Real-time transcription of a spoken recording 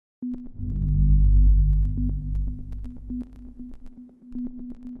Welcome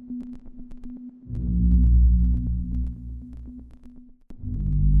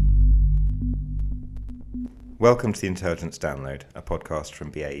to the Intelligence Download, a podcast from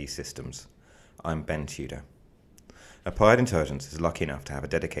BAE Systems. I'm Ben Tudor. Applied Intelligence is lucky enough to have a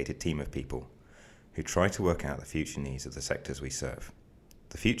dedicated team of people who try to work out the future needs of the sectors we serve.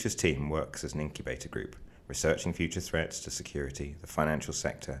 The Futures team works as an incubator group, researching future threats to security, the financial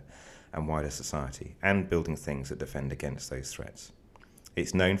sector, and wider society, and building things that defend against those threats.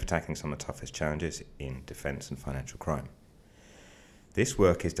 It's known for tackling some of the toughest challenges in defence and financial crime. This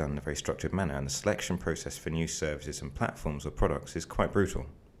work is done in a very structured manner, and the selection process for new services and platforms or products is quite brutal.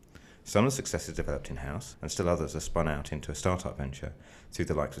 Some of the successes developed in-house, and still others are spun out into a startup venture through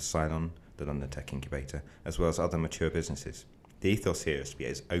the likes of Cylon, the London Tech Incubator, as well as other mature businesses. The ethos here is to be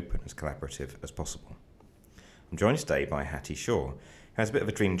as open, as collaborative as possible. I'm joined today by Hattie Shaw, who has a bit of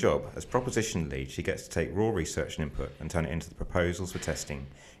a dream job. As proposition lead, she gets to take raw research and input and turn it into the proposals for testing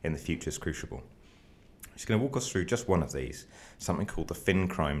in the Futures Crucible. She's going to walk us through just one of these, something called the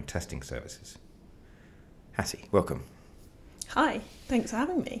FinCrime Testing Services. Hattie, welcome. Hi, thanks for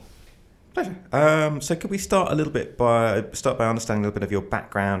having me. Pleasure. So could we start by understanding a little bit of your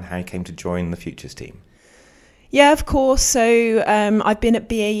background, how you came to join the Futures team? Yeah, of course. So I've been at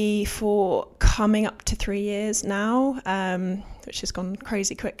BAE for coming up to 3 years now, which has gone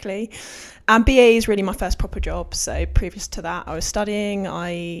crazy quickly. And BAE is really my first proper job. So previous to that, I was studying.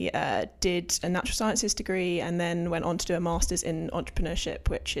 I did a natural sciences degree and then went on to do a master's in entrepreneurship,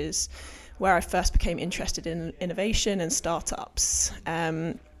 which is where I first became interested in innovation and startups.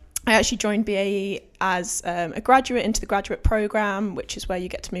 I actually joined BAE as a graduate into the graduate programme, which is where you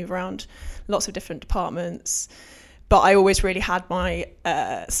get to move around lots of different departments. But I always really had my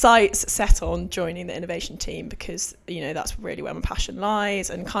sights set on joining the innovation team because, that's really where my passion lies,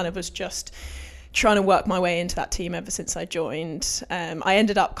 and kind of was just trying to work my way into that team ever since I joined. I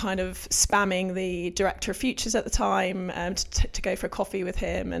ended up kind of spamming the director of Futures at the time to go for a coffee with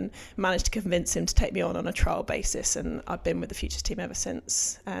him, and managed to convince him to take me on a trial basis. And I've been with the Futures team ever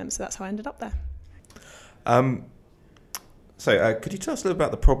since. So that's how I ended up there. So could you tell us a little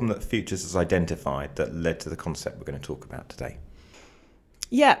about the problem that Futures has identified that led to the concept we're going to talk about today?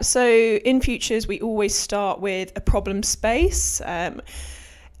 Yeah, so in Futures, we always start with a problem space.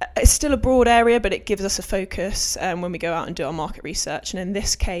 It's still a broad area, but it gives us a focus when we go out and do our market research. And in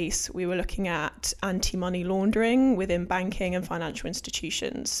this case, we were looking at anti-money laundering within banking and financial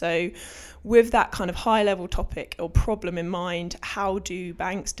institutions. So with that kind of high-level topic or problem in mind, how do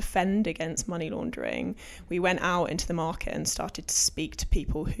banks defend against money laundering? We went out into the market and started to speak to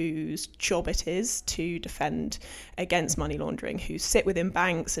people whose job it is to defend against money laundering, who sit within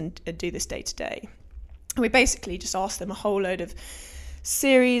banks and do this day to day. And we basically just asked them a whole load of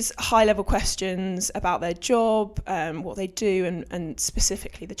series high-level questions about their job, what they do, and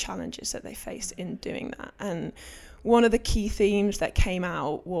specifically the challenges that they face in doing that. And one of the key themes that came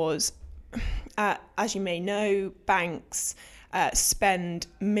out was, as you may know, banks spend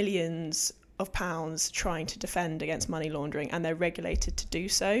millions of pounds trying to defend against money laundering, and they're regulated to do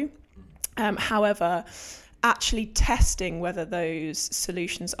so. However, actually testing whether those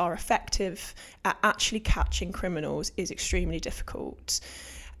solutions are effective at actually catching criminals is extremely difficult.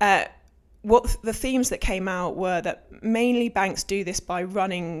 What the themes that came out were that mainly banks do this by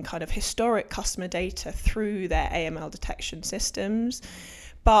running kind of historic customer data through their AML detection systems,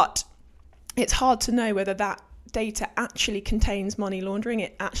 but it's hard to know whether that data actually contains money laundering,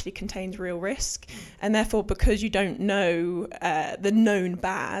 it actually contains real risk. And therefore, because you don't know the known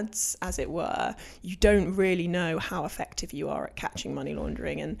bads, as it were, you don't really know how effective you are at catching money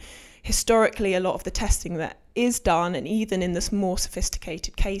laundering. And historically, a lot of the testing that is done, and even in this more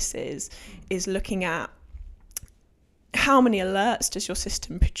sophisticated cases, is looking at how many alerts does your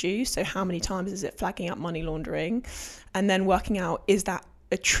system produce? So how many times is it flagging up money laundering? And then working out, is that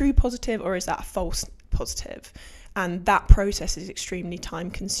a true positive or is that a false positive? And that process is extremely time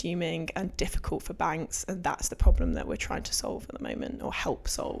consuming and difficult for banks, and that's the problem that we're trying to solve at the moment, or help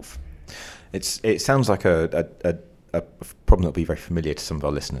solve. It sounds like a problem that will be very familiar to some of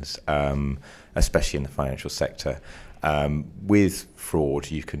our listeners, especially in the financial sector. With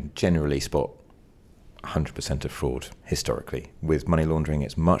fraud, you can generally spot 100% of fraud historically. With money laundering,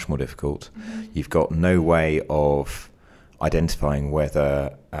 it's much more difficult. Mm-hmm. You've got no way of identifying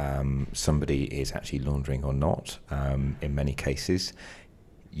whether somebody is actually laundering or not. In many cases,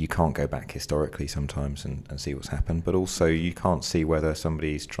 you can't go back historically sometimes and see what's happened, but also you can't see whether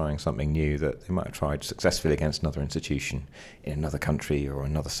somebody's trying something new that they might have tried successfully against another institution in another country or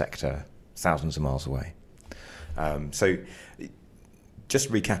another sector thousands of miles away. So just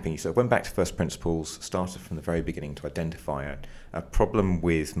recapping, you sort of went back to first principles, started from the very beginning to identify a problem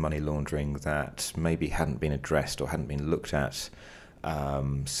with money laundering that maybe hadn't been addressed or hadn't been looked at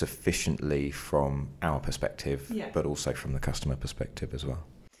sufficiently from our perspective, but also from the customer perspective as well.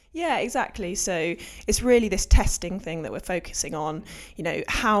 Yeah, exactly. So it's really this testing thing that we're focusing on.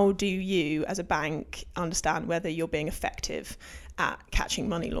 How do you as a bank understand whether you're being effective at catching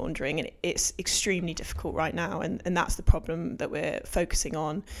money laundering? And it's extremely difficult right now, and that's the problem that we're focusing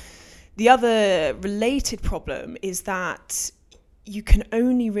on. The other related problem is that you can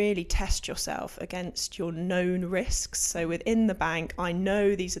only really test yourself against your known risks. So within the bank, I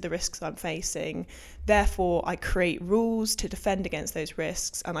know these are the risks I'm facing. Therefore, I create rules to defend against those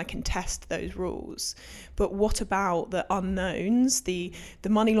risks, and I can test those rules. But what about the unknowns, the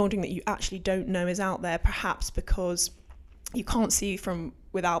money laundering that you actually don't know is out there, perhaps because you can't see from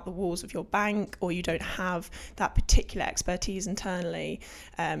without the walls of your bank, or you don't have that particular expertise internally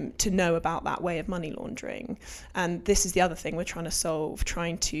to know about that way of money laundering. And this is the other thing we're trying to solve,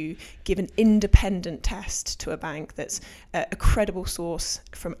 trying to give an independent test to a bank that's a credible source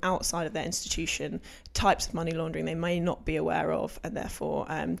from outside of their institution, types of money laundering they may not be aware of, and therefore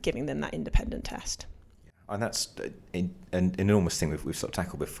giving them that independent test. And that's an enormous thing we've sort of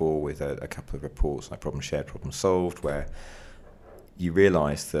tackled before with a couple of reports like Problem Shared, Problem Solved, where you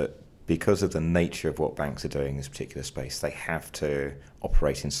realise that because of the nature of what banks are doing in this particular space, they have to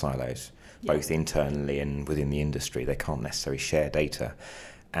operate in silos, both internally and within the industry. They can't necessarily share data.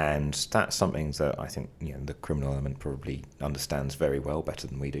 And that's something that I think the criminal element probably understands very well, better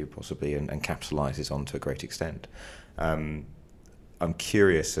than we do possibly, and capitalises on to a great extent. I'm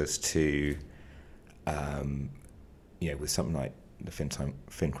curious as to, with something like the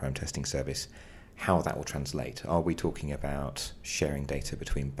FinCrime Testing Service, how that will translate. Are we talking about sharing data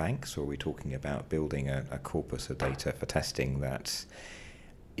between banks, or are we talking about building a corpus of data for testing that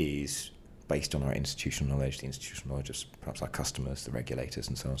is based on our institutional knowledge, the institutional knowledge of perhaps our customers, the regulators,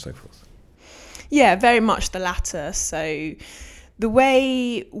 and so on and so forth? Yeah, very much the latter. So the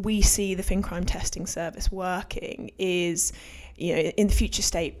way we see the FinCrime Testing Service working is, in the future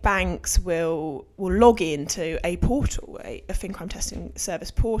state, banks will log into a portal, a FinCrime Testing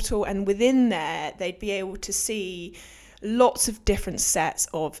Service portal, and within there, they'd be able to see lots of different sets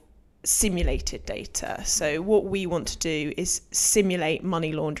of simulated data. So what we want to do is simulate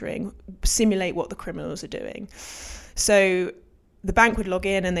money laundering, simulate what the criminals are doing. So the bank would log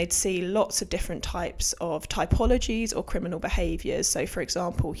in and they'd see lots of different types of typologies or criminal behaviours. So, for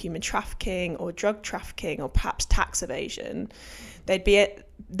example, human trafficking or drug trafficking or perhaps tax evasion. They'd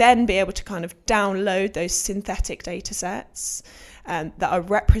then be able to kind of download those synthetic data sets that are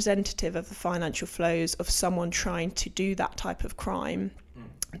representative of the financial flows of someone trying to do that type of crime.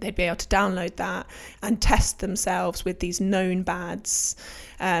 They'd be able to download that and test themselves with these known bads,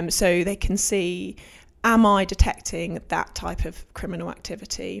 so they can see, am I detecting that type of criminal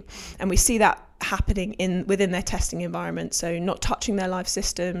activity? And we see that happening within their testing environment. So not touching their live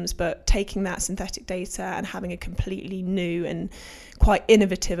systems, but taking that synthetic data and having a completely new and quite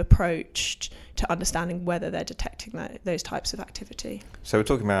innovative approach to understanding whether they're detecting those types of activity. So we're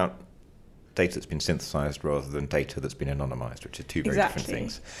talking about data that's been synthesized rather than data that's been anonymized, which are two very different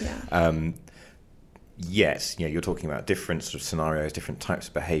things. Yeah. Yes, you're talking about different sort of scenarios, different types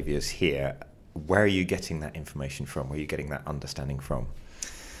of behaviors here. Where are you getting that information from? Where are you getting that understanding from?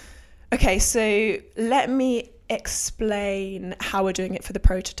 Okay, so let me explain how we're doing it for the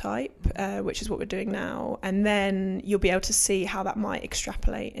prototype, which is what we're doing now, and then you'll be able to see how that might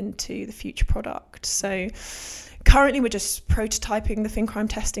extrapolate into the future product. So currently we're just prototyping the FinCrime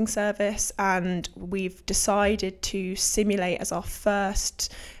Testing Service, and we've decided to simulate as our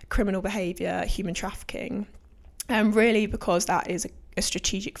first criminal behaviour human trafficking, really because that is a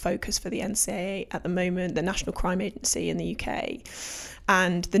strategic focus for the NCAA at the moment, the National Crime Agency in the UK.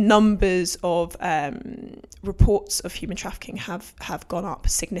 And the numbers of reports of human trafficking have gone up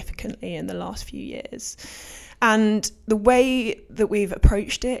significantly in the last few years. And the way that we've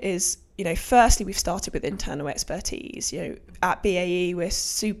approached it is, firstly, we've started with internal expertise. At BAE, we're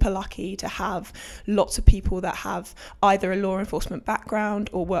super lucky to have lots of people that have either a law enforcement background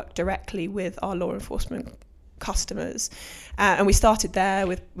or work directly with our law enforcement customers. And we started there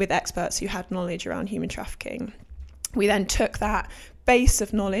with experts who had knowledge around human trafficking. We then took that base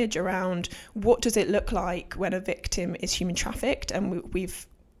of knowledge around what does it look like when a victim is human trafficked, and we've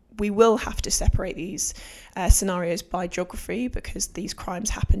we will have to separate these scenarios by geography, because these crimes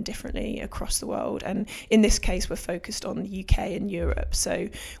happen differently across the world. And in this case, we're focused on the UK and Europe. So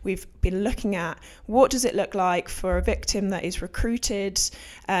we've been looking at what does it look like for a victim that is recruited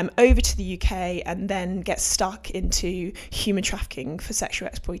over to the UK and then gets stuck into human trafficking for sexual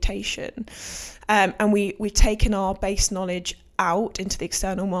exploitation. And we've taken our base knowledge out into the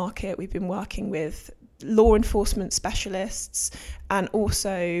external market. We've been working with law enforcement specialists and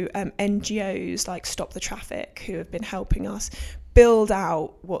also NGOs like Stop the Traffic, who have been helping us build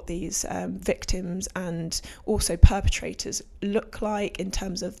out what these victims and also perpetrators look like in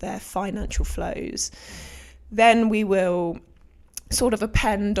terms of their financial flows. Then we will sort of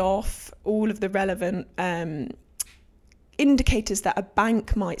append off all of the relevant indicators that a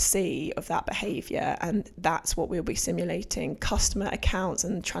bank might see of that behaviour, and that's what we'll be simulating: customer accounts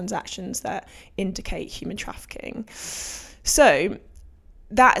and transactions that indicate human trafficking. So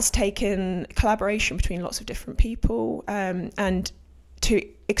that has taken collaboration between lots of different people, and to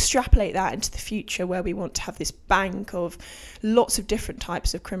extrapolate that into the future, where we want to have this bank of lots of different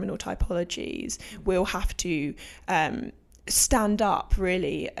types of criminal typologies, we'll have to stand up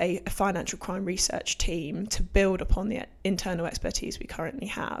really a financial crime research team to build upon the internal expertise we currently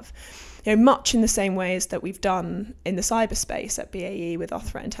have. Much in the same ways that we've done in the cyberspace at BAE with our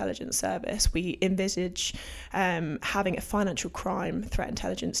threat intelligence service, we envisage having a financial crime threat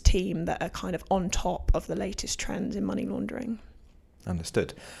intelligence team that are kind of on top of the latest trends in money laundering.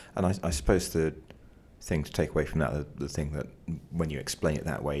 Understood. And I suppose the thing to take away from that, the thing that when you explain it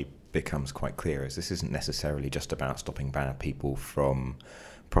that way becomes quite clear, is this isn't necessarily just about stopping bad people from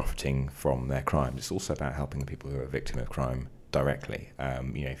profiting from their crimes. It's also about helping the people who are a victim of crime directly.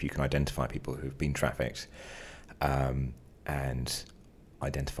 If you can identify people who've been trafficked and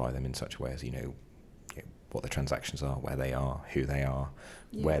identify them in such a way as what the transactions are, where they are, who they are,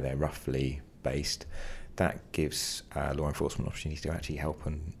 where they're roughly based, that gives law enforcement opportunity to actually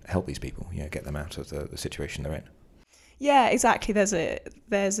help these people, get them out of the situation they're in. Yeah, exactly. There's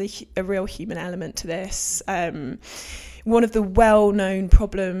a real human element to this. One of the well-known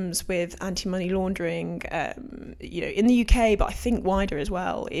problems with anti-money laundering, in the UK, but I think wider as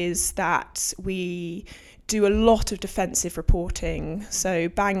well, is that we do a lot of defensive reporting. So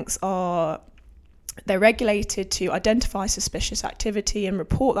banks they're regulated to identify suspicious activity and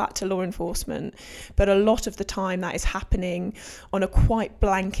report that to law enforcement, but a lot of the time that is happening on a quite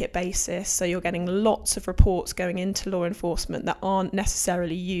blanket basis. So you're getting lots of reports going into law enforcement that aren't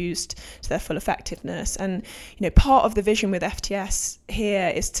necessarily used to their full effectiveness. And part of the vision with FTS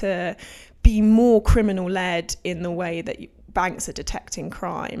here is to be more criminal-led in the way that banks are detecting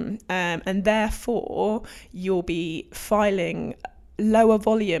crime, and therefore you'll be filing lower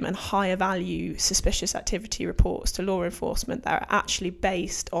volume and higher value suspicious activity reports to law enforcement that are actually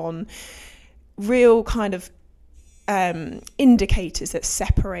based on real kind of indicators that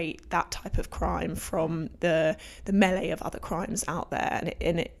separate that type of crime from the melee of other crimes out there.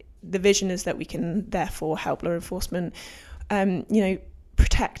 And the vision is that we can therefore help law enforcement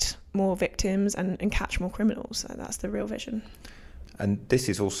protect more victims and catch more criminals. So that's the real vision. And this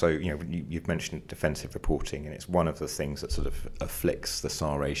is also, you've mentioned defensive reporting, and it's one of the things that sort of afflicts the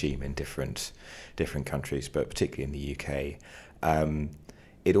SAR regime in different countries, but particularly in the UK.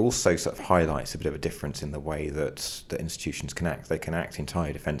 It also sort of highlights a bit of a difference in the way that the institutions can act. They can act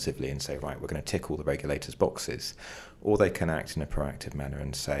entirely defensively and say, right, we're going to tick all the regulators' boxes, or they can act in a proactive manner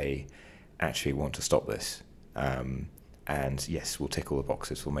and say, actually, we want to stop this. And yes, we'll tick all the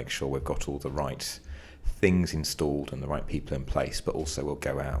boxes. We'll make sure we've got all the right things installed and the right people in place, but also we'll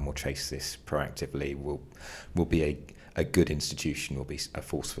go out and we'll chase this proactively. We'll be a good institution. We'll be a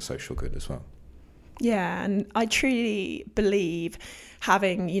force for social good as well. Yeah, and I truly believe,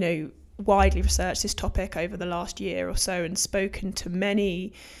 having widely researched this topic over the last year or so and spoken to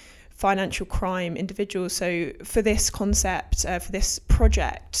many financial crime individuals. So for this concept, for this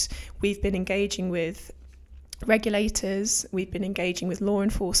project, we've been engaging with regulators, we've been engaging with law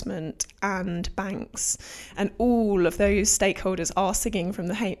enforcement and banks, and all of those stakeholders are singing from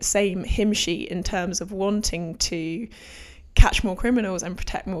the same hymn sheet in terms of wanting to catch more criminals and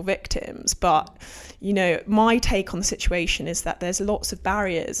protect more victims. But my take on the situation is that there's lots of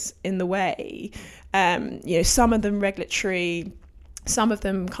barriers in the way, some of them regulatory, some of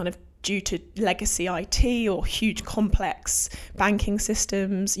them kind of due to legacy IT or huge complex banking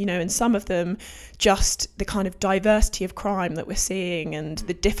systems, and some of them just the kind of diversity of crime that we're seeing and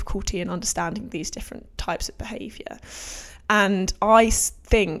the difficulty in understanding these different types of behaviour. And I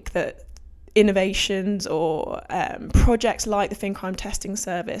think that innovations or projects like the FinCrime Testing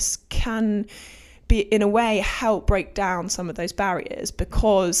Service can in a way help break down some of those barriers,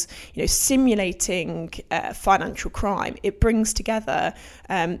 because simulating financial crime, it brings together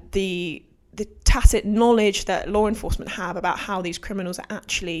the tacit knowledge that law enforcement have about how these criminals are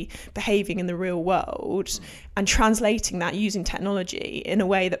actually behaving in the real world, and translating that using technology in a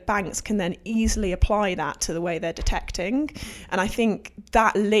way that banks can then easily apply that to the way they're detecting. And I think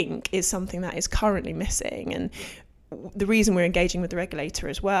that link is something that is currently missing. And the reason we're engaging with the regulator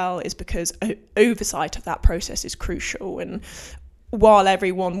as well is because oversight of that process is crucial. And while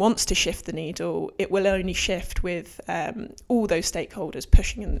everyone wants to shift the needle, it will only shift with all those stakeholders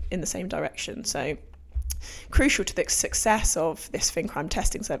pushing in the same direction. So crucial to the success of this FinCrime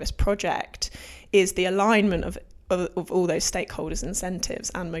Testing Service project is the alignment of all those stakeholders' incentives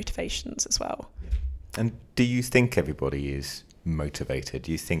and motivations as well. And do you think everybody is motivated?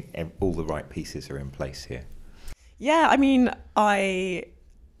 Do you think all the right pieces are in place here? Yeah, I mean, I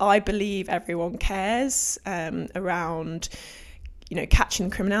believe everyone cares around catching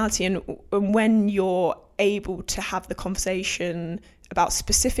criminality, and when you're able to have the conversation about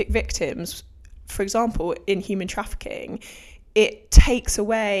specific victims, for example, in human trafficking, it takes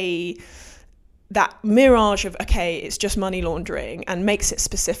away that mirage of, okay, it's just money laundering, and makes it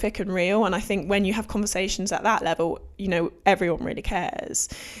specific and real. And I think when you have conversations at that level, everyone really cares.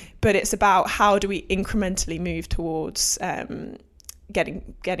 But it's about how do we incrementally move towards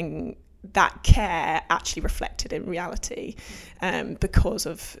getting that care actually reflected in reality, because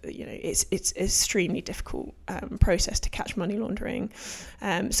of it's extremely difficult process to catch money laundering.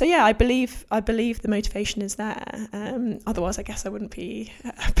 So yeah, I believe the motivation is there. Otherwise, I guess I wouldn't be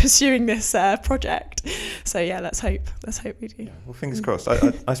pursuing this project. So yeah, let's hope we do. Yeah, well, fingers crossed.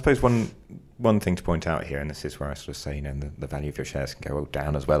 I suppose one thing to point out here, and this is where I sort of say, the value of your shares can go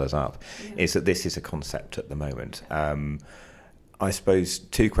down as well as up, is that this is a concept at the moment. I suppose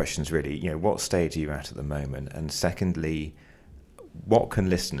two questions really. What stage are you at the moment? And secondly, what can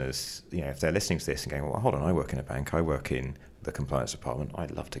listeners, if they're listening to this and going, well, hold on, I work in a bank, I work in the compliance department,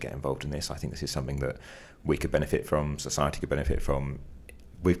 I'd love to get involved in this. I think this is something that we could benefit from, society could benefit from.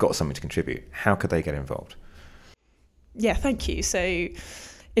 We've got something to contribute. How could they get involved? Yeah, thank you. So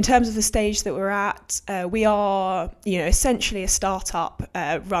in terms of the stage that we're at, we are, essentially a startup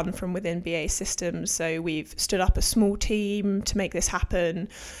run from within BAE Systems. So we've stood up a small team to make this happen,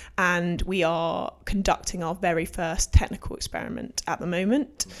 and we are conducting our very first technical experiment at the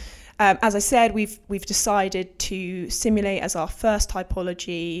moment. As I said, we've decided to simulate as our first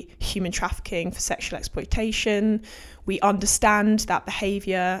typology human trafficking for sexual exploitation. We understand that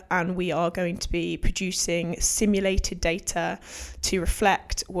behaviour, and we are going to be producing simulated data to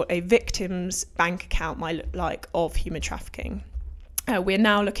reflect what a victim's bank account might look like of human trafficking. We're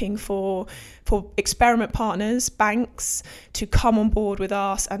now looking for experiment partners, banks, to come on board with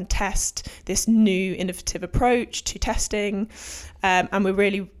us and test this new innovative approach to testing. And we're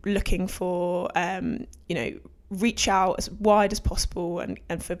really looking for, reach out as wide as possible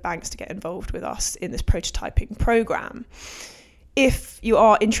and for banks to get involved with us in this prototyping program. If you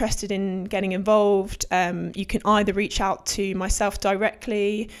are interested in getting involved, you can either reach out to myself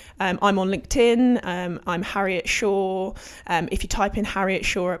directly. I'm on LinkedIn. I'm Harriet Shaw. If you type in Harriet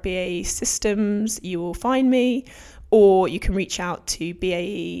Shaw at BAE Systems, you will find me. Or you can reach out to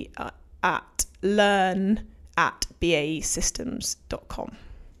BAE at learn@baesystems.com.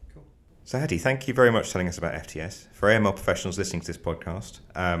 Cool. So Hattie, thank you very much for telling us about FTS. For AML professionals listening to this podcast,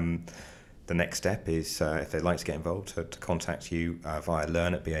 the next step is, if they'd like to get involved, to contact you via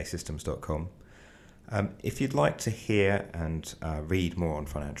learn@baesystems.com. If you'd like to hear and read more on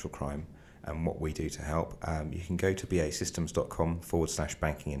financial crime and what we do to help, you can go to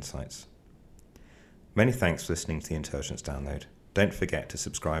baesystems.com/banking insights. Many thanks for listening to the Intelligence Download. Don't forget to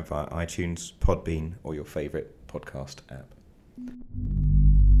subscribe via iTunes, Podbean, or your favourite podcast app.